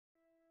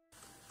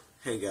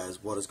Hey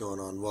guys, what is going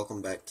on?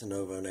 Welcome back to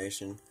Novo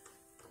Nation.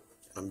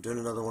 I'm doing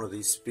another one of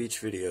these speech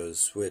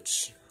videos,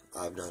 which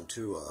I've done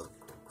two of.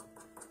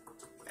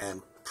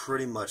 And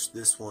pretty much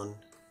this one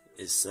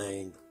is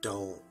saying,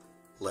 don't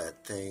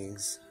let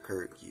things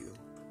hurt you.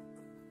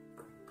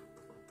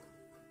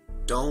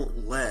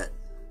 Don't let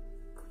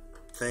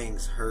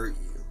things hurt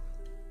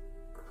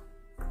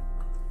you.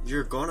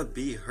 You're gonna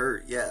be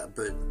hurt, yeah,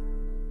 but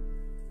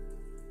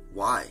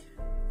why?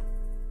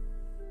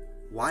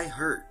 Why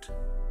hurt?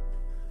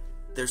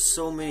 There's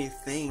so many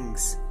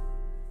things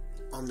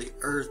on the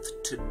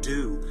earth to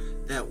do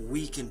that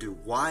we can do.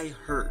 Why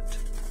hurt?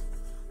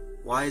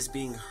 Why is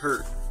being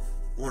hurt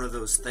one of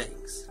those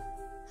things?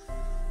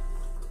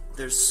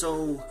 There's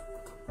so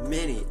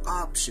many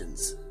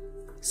options,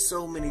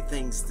 so many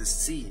things to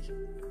see,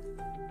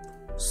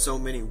 so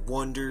many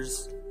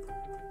wonders,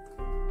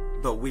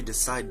 but we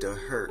decide to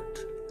hurt.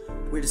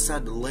 We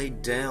decide to lay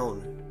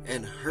down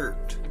and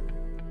hurt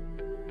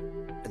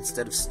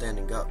instead of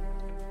standing up.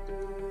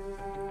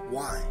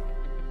 Why?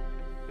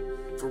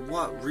 For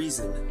what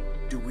reason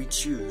do we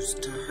choose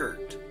to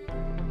hurt?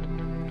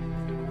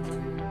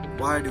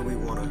 Why do we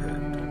want to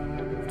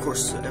hurt? Of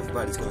course,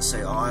 everybody's going to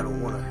say, oh, I don't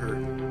want to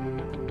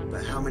hurt.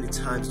 But how many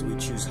times do we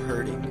choose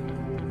hurting?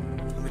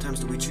 How many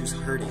times do we choose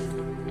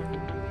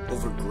hurting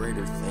over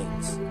greater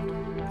things?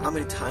 How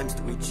many times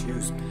do we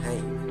choose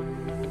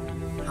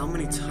pain? How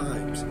many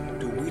times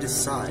do we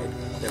decide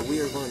that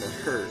we are going to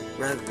hurt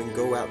rather than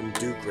go out and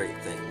do great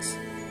things?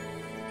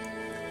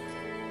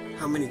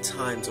 How many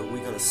times are we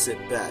going to sit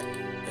back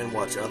and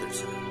watch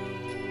others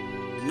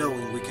hurt,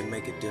 knowing we can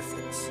make a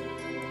difference?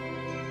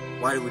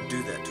 Why do we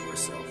do that to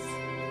ourselves?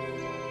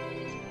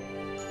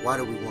 Why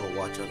do we want to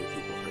watch other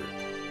people hurt?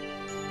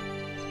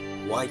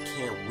 Why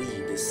can't we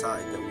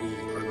decide that we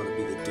are going to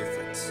be the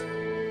difference?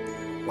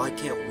 Why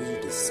can't we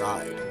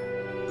decide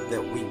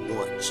that we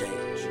want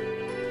change?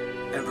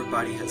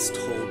 Everybody has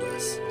told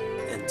us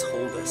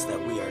that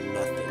we are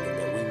nothing and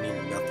that we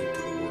mean nothing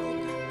to the world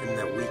and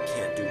that we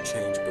can't do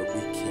change, but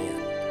we can.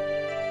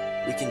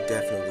 We can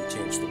definitely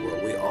change the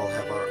world. We all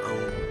have our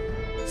own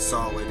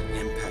solid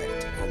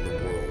impact on the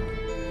world.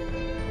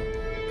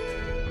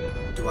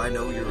 Do I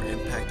know your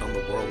impact on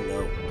the world?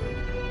 No.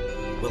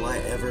 Will I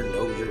ever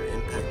know your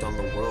impact on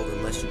the world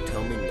unless you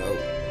tell me no?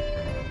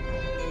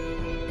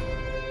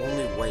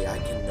 Only way I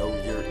can know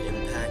your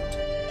impact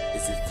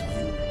is if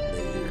you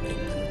know your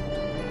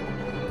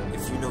impact.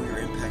 If you know your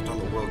impact on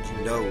the world,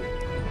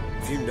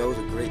 if you know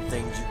the great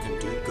things you can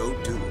do, go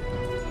do it.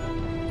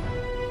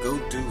 Go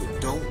do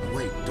it. Don't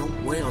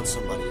wait on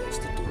somebody else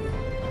to do it.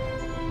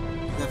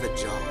 You have a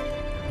job.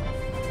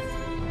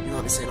 You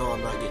might be saying, oh,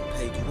 I'm not getting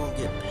paid. You won't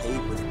get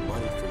paid with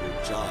money for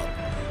your job,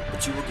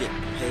 but you will get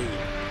paid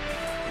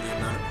for the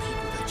amount of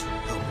people that you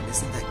help. And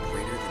isn't that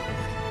greater than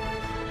money?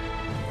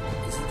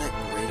 Isn't that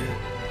greater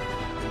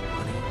than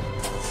money?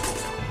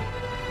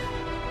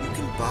 You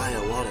can buy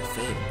a lot of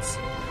things.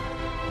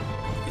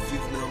 If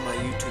you've been on my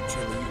YouTube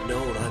channel, you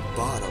know I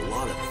bought a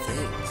lot of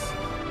things.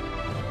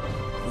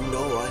 You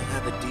know I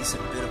have a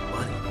decent bit of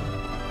money.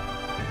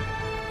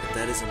 But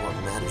that isn't what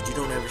matters. You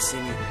don't ever see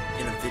me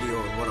in a video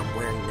in what I'm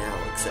wearing now,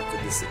 except for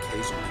this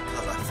occasion,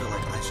 because I feel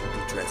like I should be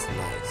dressed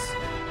nice.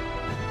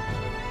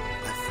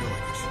 I feel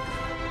like I should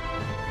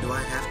be. Do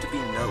I have to be?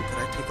 No. Could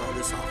I take all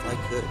this off? I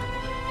could.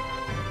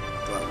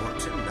 Do I want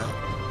to? No.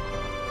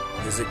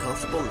 Is it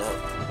comfortable? No.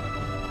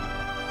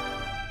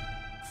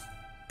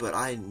 But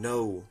I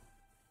know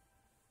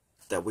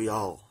that we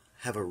all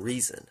have a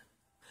reason,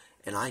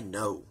 and I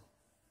know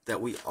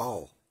that we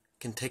all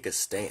can take a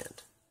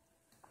stand.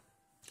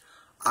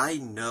 I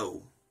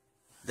know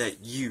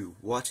that you,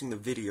 watching the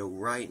video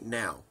right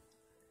now,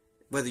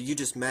 whether you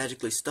just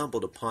magically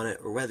stumbled upon it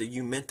or whether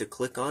you meant to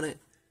click on it,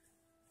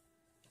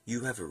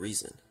 you have a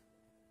reason.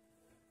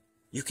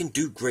 You can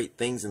do great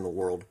things in the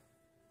world.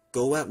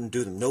 Go out and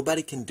do them.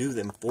 Nobody can do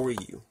them for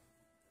you.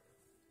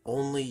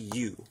 Only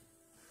you.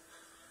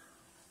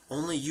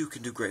 Only you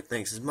can do great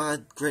things. Is my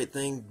great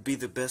thing be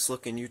the best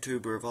looking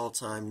YouTuber of all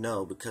time?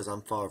 No, because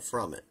I'm far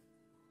from it.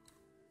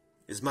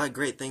 Is my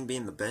great thing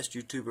being the best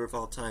YouTuber of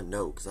all time?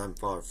 No, because I'm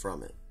far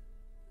from it.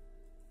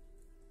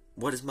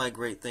 What is my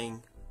great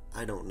thing?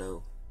 I don't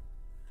know.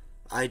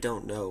 I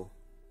don't know.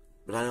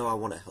 But I know I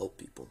want to help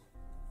people.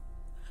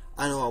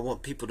 I know I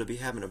want people to be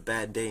having a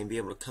bad day and be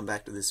able to come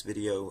back to this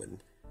video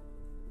and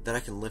that I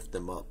can lift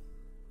them up.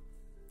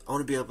 I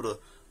want to be able to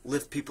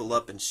lift people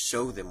up and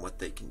show them what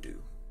they can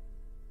do.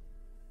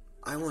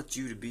 I want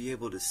you to be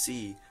able to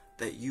see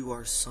that you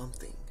are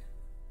something.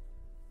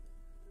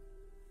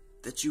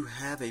 That you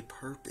have a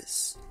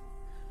purpose.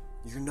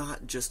 You're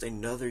not just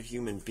another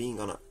human being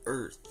on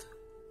earth.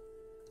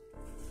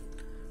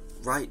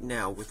 Right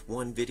now, with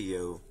one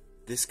video,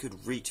 this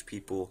could reach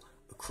people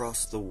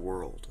across the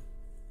world.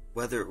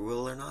 Whether it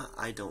will or not,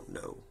 I don't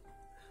know.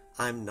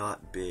 I'm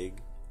not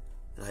big,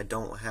 and I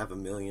don't have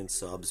 1 million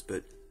subs,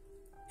 but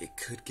it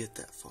could get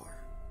that far.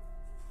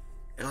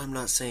 And I'm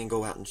not saying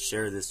go out and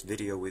share this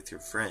video with your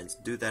friends.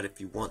 Do that if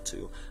you want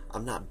to.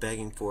 I'm not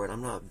begging for it.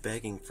 I'm not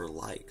begging for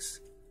likes.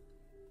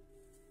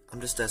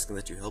 I'm just asking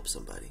that you help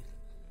somebody.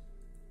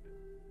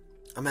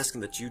 I'm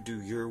asking that you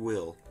do your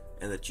will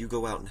and that you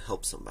go out and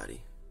help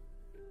somebody.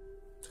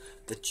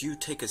 That you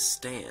take a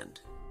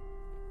stand.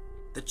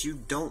 That you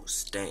don't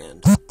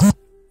stand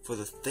for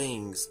the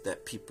things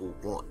that people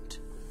want.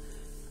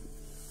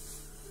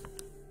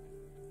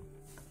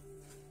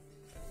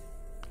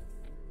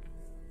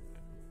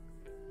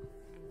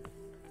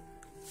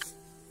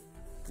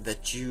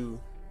 That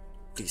you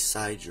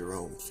decide your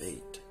own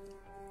fate.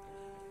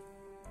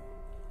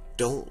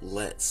 Don't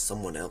let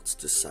someone else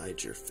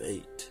decide your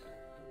fate.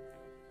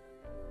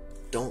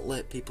 Don't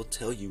let people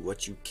tell you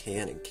what you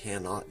can and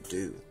cannot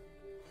do.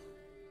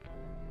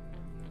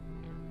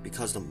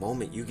 Because the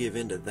moment you give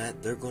in to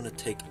that, they're going to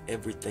take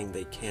everything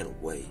they can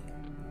away.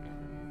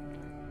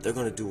 They're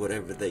going to do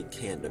whatever they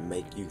can to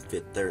make you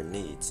fit their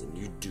needs, and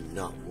you do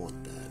not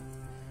want that.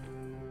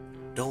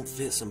 Don't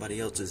fit somebody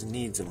else's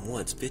needs and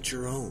wants. Fit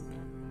your own.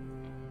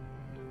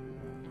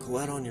 Go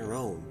out on your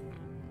own.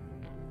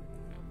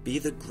 Be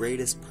the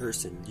greatest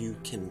person you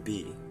can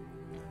be.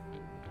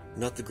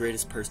 Not the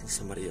greatest person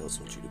somebody else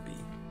wants you to be.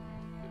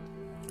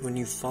 When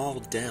you fall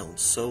down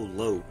so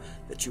low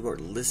that you are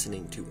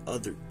listening to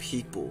other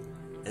people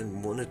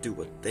and want to do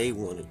what they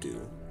want to do,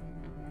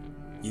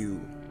 you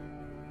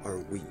are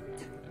weak.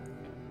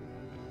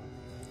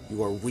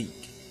 You are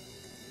weak.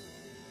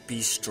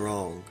 Be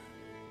strong.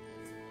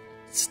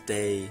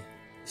 Stay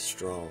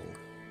strong.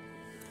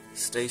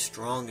 Stay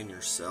strong in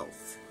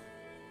yourself.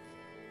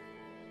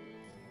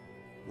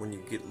 When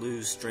you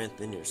lose strength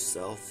in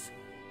yourself,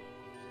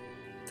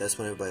 that's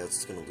when everybody else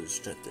is going to lose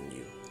strength in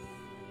you.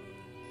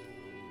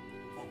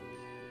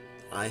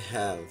 I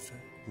have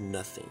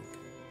nothing.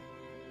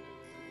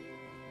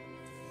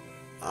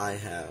 I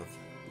have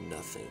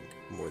nothing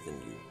more than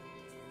you.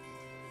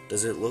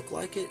 Does it look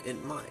like it?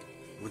 It might.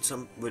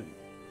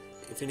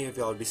 If any of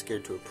y'all would be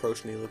scared to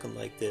approach me looking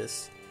like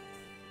this,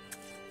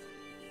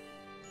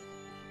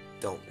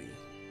 don't be.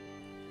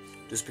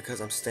 Just because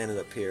I'm standing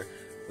up here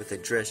with a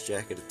dress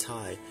jacket, a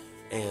tie,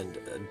 and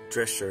a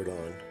dress shirt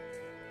on.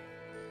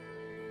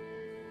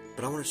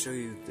 But I want to show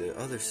you the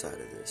other side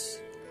of this.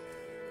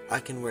 I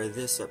can wear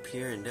this up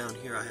here, and down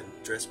here I have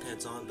dress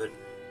pants on, but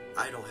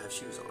I don't have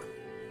shoes on.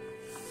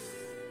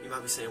 You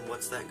might be saying,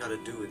 what's that got to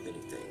do with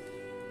anything?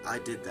 I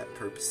did that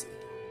purposely.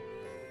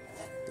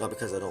 Not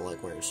because I don't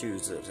like wearing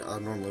shoes. I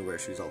normally wear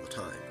shoes all the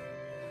time.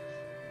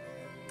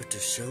 But to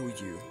show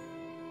you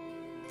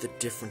the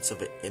difference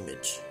of an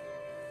image.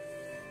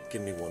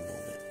 Give me one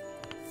moment.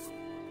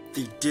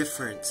 The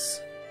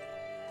difference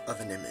of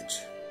an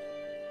image.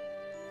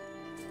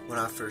 When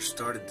I first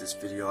started this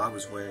video, I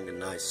was wearing a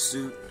nice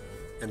suit,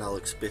 and I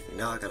look spiffy.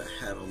 Now I got a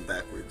hat on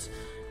backwards,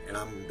 and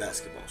I'm in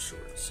basketball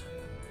shorts.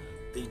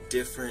 The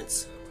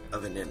difference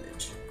of an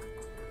image.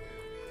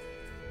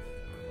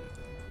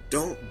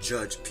 Don't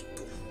judge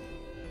people.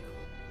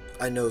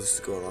 I know this is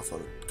going off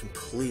on a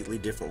completely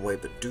different way,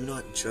 but do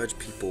not judge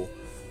people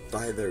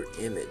by their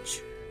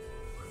image.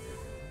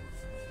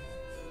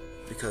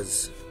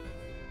 Because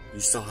you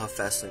saw how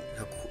fast,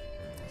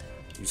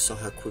 you saw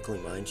how quickly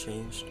mine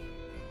changed.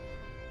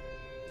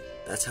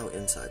 That's how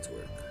insides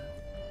work.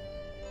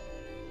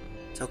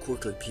 That's how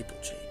quickly people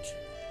change.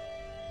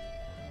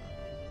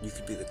 You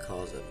could be the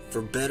cause of it.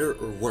 For better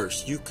or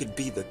worse, you could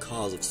be the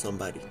cause of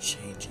somebody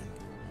changing.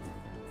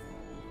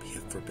 Be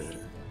it for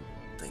better.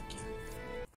 Thank you.